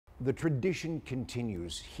The tradition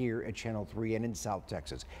continues here at Channel 3 and in South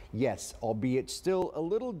Texas. Yes, albeit still a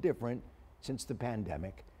little different since the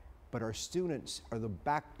pandemic, but our students are the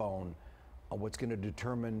backbone of what's going to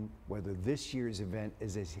determine whether this year's event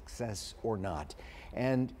is a success or not.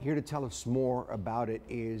 And here to tell us more about it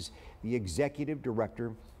is the executive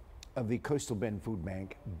director of the Coastal Bend Food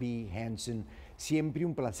Bank, B. Hanson. Siempre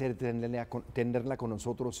un placer tenerla con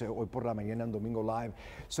nosotros hoy por la mañana en Domingo Live.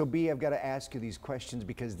 So B, I've got to ask you these questions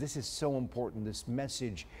because this is so important, this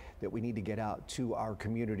message that we need to get out to our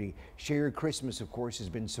community. Share Your Christmas, of course, has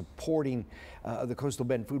been supporting the Coastal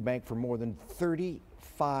Bend Food Bank for more than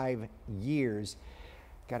 35 years.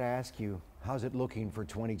 Got to ask you, how's it looking for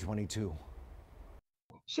 2022?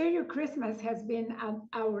 Share Your Christmas has been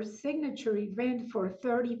our signature event for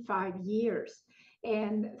 35 years.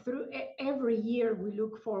 And through every year, we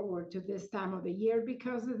look forward to this time of the year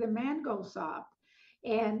because the demand goes up.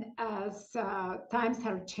 And as times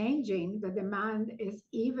are changing, the demand is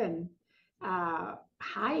even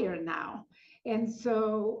higher now. And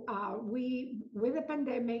so we, with the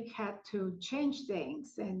pandemic, had to change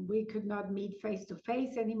things, and we could not meet face to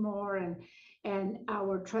face anymore. And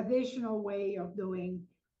our traditional way of doing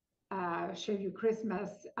Share Your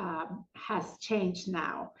Christmas has changed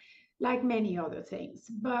now, like many other things.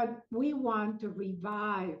 But we want to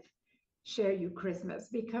revive Share Your Christmas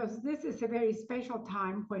because this is a very special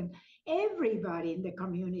time when everybody in the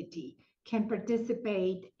community can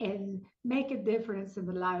participate and make a difference in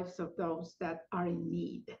the lives of those that are in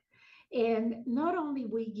need. And not only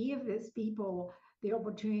we give these people the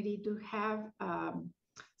opportunity to have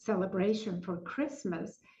celebration for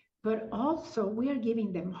Christmas, but also we are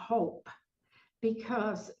giving them hope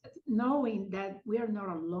because knowing that we are not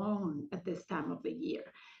alone at this time of the year.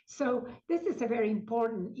 So this is a very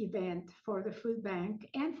important event for the food bank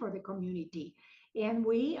and for the community. And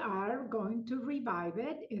we are going to revive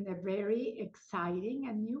it in a very exciting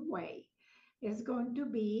and new way. It's going to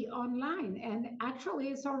be online, and actually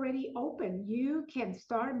it's already open. You can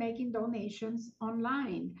start making donations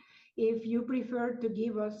online. If you prefer to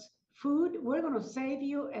give us food, we're going to save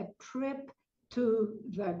you a trip to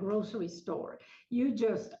the grocery store. You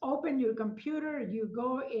just open your computer, you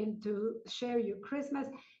go into Share Your Christmas,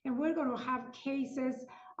 and we're going to have cases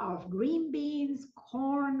of green beans,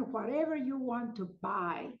 corn, whatever you want to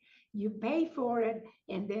buy. You pay for it,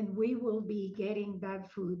 and then we will be getting that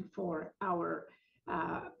food for our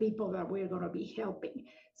people that we're going to be helping.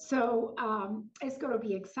 So it's going to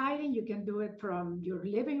be exciting. You can do it from your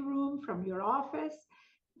living room, from your office,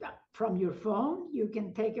 from your phone. You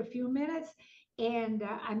can take a few minutes and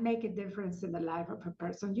make a difference in the life of a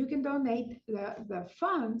person. You can donate the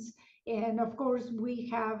funds, and of course we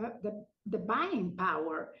have the buying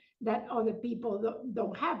power that other people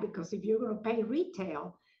don't have, because if you're going to pay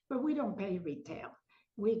retail, but we don't pay retail,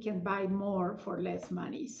 we can buy more for less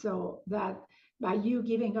money. So that by you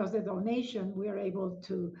giving us the donation, we're able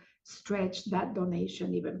to stretch that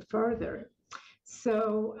donation even further.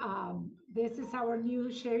 So this is our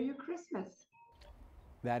new Share Your Christmas.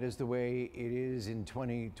 That is the way it is in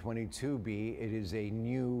 2022, B. It is a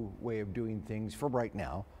new way of doing things for right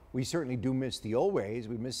now. We certainly do miss the old ways.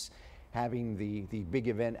 We miss having the big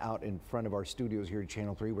event out in front of our studios here at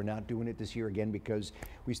Channel 3. We're not doing it this year again because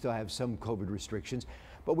we still have some COVID restrictions,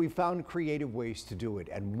 but we found creative ways to do it.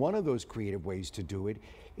 And one of those creative ways to do it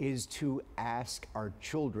is to ask our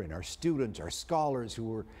children, our students, our scholars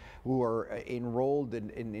who are enrolled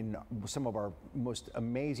in some of our most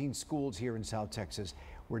amazing schools here in South Texas.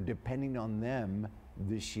 We're depending on them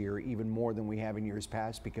this year even more than we have in years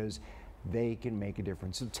past because they can make a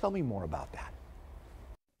difference. So tell me more about that.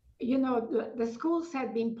 You know, the schools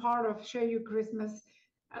have been part of Share Your Christmas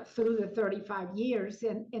through the 35 years,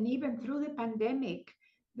 and even through the pandemic,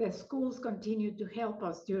 the schools continued to help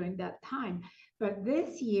us during that time. But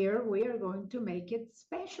this year, we are going to make it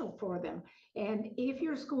special for them. And if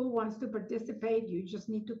your school wants to participate, you just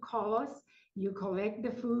need to call us. You collect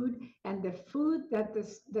the food, and the food that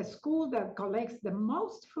the school that collects the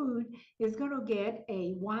most food is going to get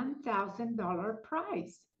a $1,000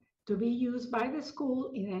 prize to be used by the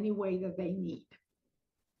school in any way that they need.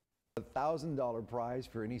 $1,000 prize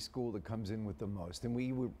for any school that comes in with the most. And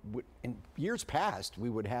we would in years past,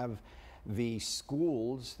 we would have the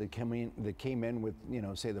schools that came in with, you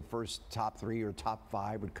know, say the first top 3 or top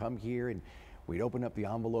 5 would come here, and we'd open up the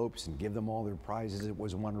envelopes and give them all their prizes. It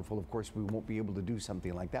was wonderful. Of course, we won't be able to do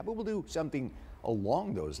something like that, but we'll do something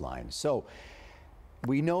along those lines. So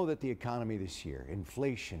we know that the economy this year,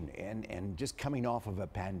 inflation, and just coming off of a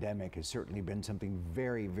pandemic has certainly been something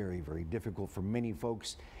very, very, very difficult for many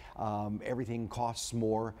folks. Everything costs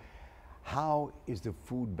more. How is the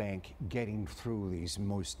food bank getting through these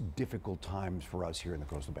most difficult times for us here in the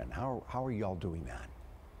Coastal Bend? How are y'all doing that?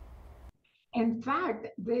 In fact,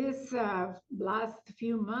 this last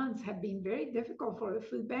few months have been very difficult for the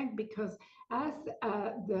food bank because as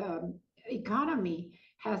the economy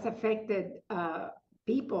has affected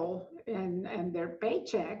people and their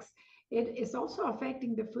paychecks, it is also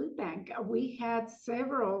affecting the food bank. We had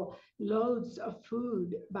several loads of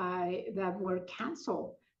food that were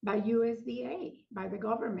canceled by USDA, by the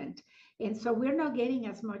government. And so we're not getting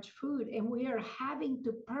as much food, and we are having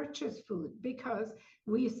to purchase food because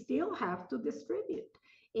we still have to distribute.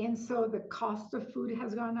 And so the cost of food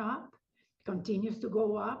has gone up, continues to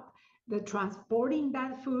go up. The transporting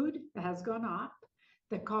that food has gone up.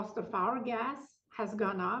 The cost of our gas has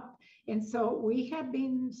gone up. And so we have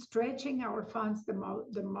been stretching our funds the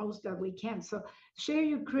most that we can. So Share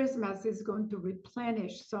Your Christmas is going to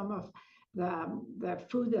replenish some of the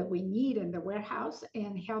food that we need in the warehouse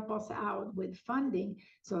and help us out with funding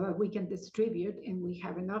so that we can distribute and we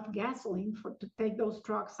have enough gasoline to take those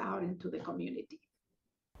trucks out into the community.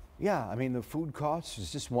 Yeah, I mean, the food costs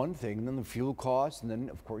is just one thing, and then the fuel costs, and then,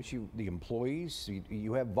 of course, the employees,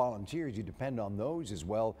 you have volunteers, you depend on those as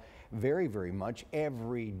well very, very much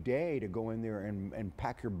every day to go in there and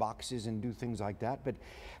pack your boxes and do things like that. But,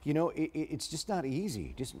 you know, it's just not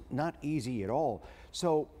easy at all.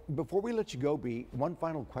 So before we let you go, B, one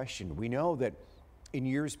final question. We know that in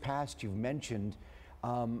years past you've mentioned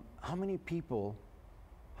how many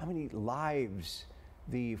lives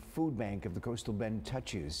the food bank of the Coastal Bend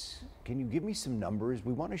touches. Can you give me some numbers?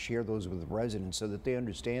 We want to share those with the residents so that they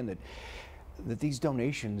understand that these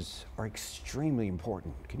donations are extremely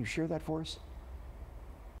important. Can you share that for us?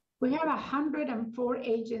 We have 104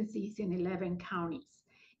 agencies in 11 counties.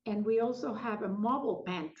 And we also have a mobile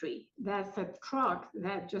pantry. That's a truck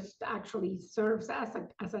that just actually serves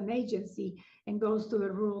as an agency and goes to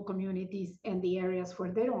the rural communities and the areas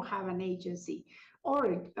where they don't have an agency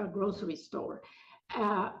or a grocery store.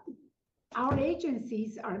 Our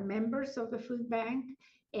agencies are members of the food bank,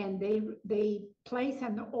 and they place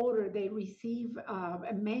an order. They receive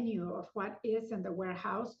a menu of what is in the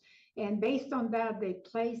warehouse, and based on that, they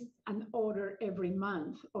place an order every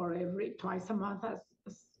month or twice a month,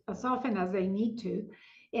 as often as they need to.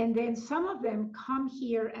 And then some of them come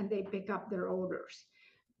here and they pick up their orders.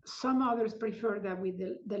 Some others prefer that we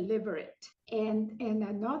deliver it. And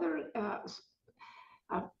another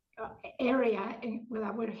area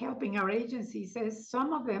that we're helping our agencies is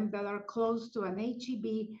some of them that are close to an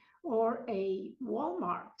H-E-B or a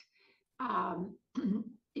Walmart,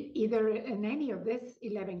 either in any of these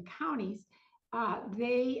 11 counties,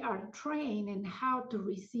 they are trained in how to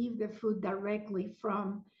receive the food directly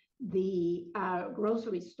from the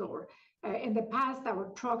grocery store. In the past,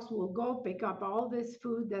 our trucks will go pick up all this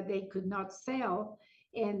food that they could not sell,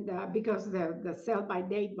 and because the sell-by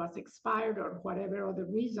date was expired or whatever other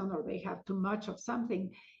reason, or they have too much of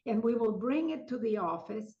something, and we will bring it to the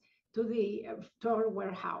office, to our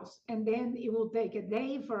warehouse, and then it will take a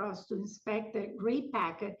day for us to inspect it,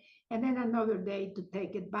 repack it, and then another day to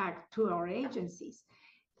take it back to our agencies.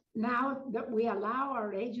 Now that we allow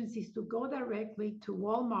our agencies to go directly to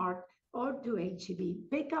Walmart or to H-E-B,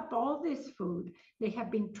 pick up all this food, they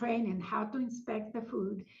have been trained in how to inspect the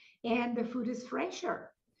food, and the food is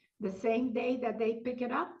fresher. The same day that they pick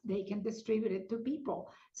it up, they can distribute it to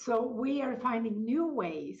people. So we are finding new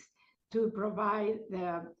ways to provide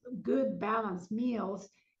the good balanced meals,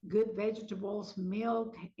 good vegetables,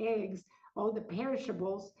 milk, eggs, all the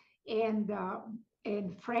perishables, and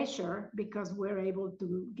fresher, because we're able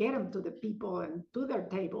to get them to the people and to their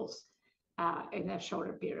tables in a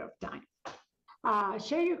shorter period of time.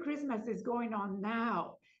 Share Your Christmas is going on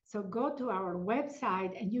now. So go to our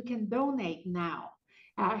website and you can donate now.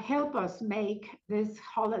 Help us make this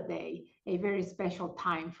holiday a very special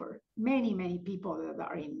time for many, many people that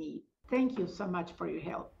are in need. Thank you so much for your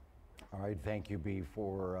help. All right, thank you, B,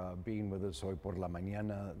 for being with us hoy por la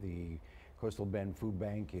mañana. The Coastal Bend Food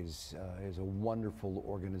Bank is a wonderful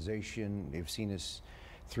organization. They've seen us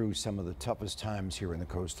through some of the toughest times here in the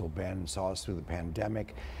Coastal Bend, saw us through the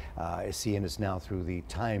pandemic, seeing us now through the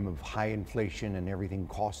time of high inflation and everything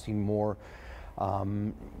costing more.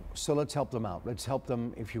 So let's help them out. Let's help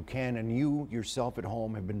them if you can. And you yourself at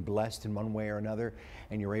home have been blessed in one way or another,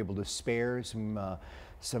 and you're able to spare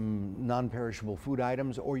some non-perishable food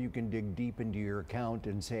items, or you can dig deep into your account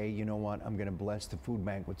and say, you know what, I'm going to bless the food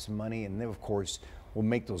bank with some money, and then of course we'll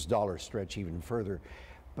make those dollars stretch even further.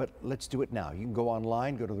 But let's do it now. You can go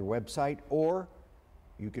online, go to their website, or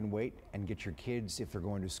you can wait and get your kids, if they're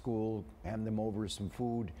going to school, hand them over some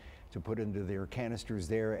food to put into their canisters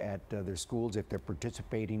there at their schools if they're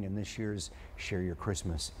participating in this year's Share Your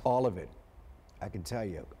Christmas. All of it, I can tell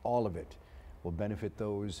you, all of it will benefit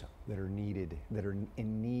those that are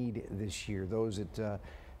in need this year, those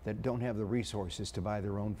that don't have the resources to buy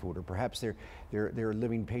their own food, or perhaps they're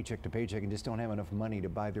living paycheck to paycheck and just don't have enough money to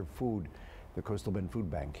buy their food. The Coastal Bend Food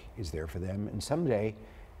Bank is there for them, and someday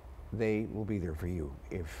they will be there for you.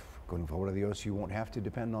 If going forward, adios, you won't have to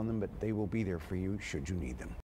depend on them, but they will be there for you should you need them.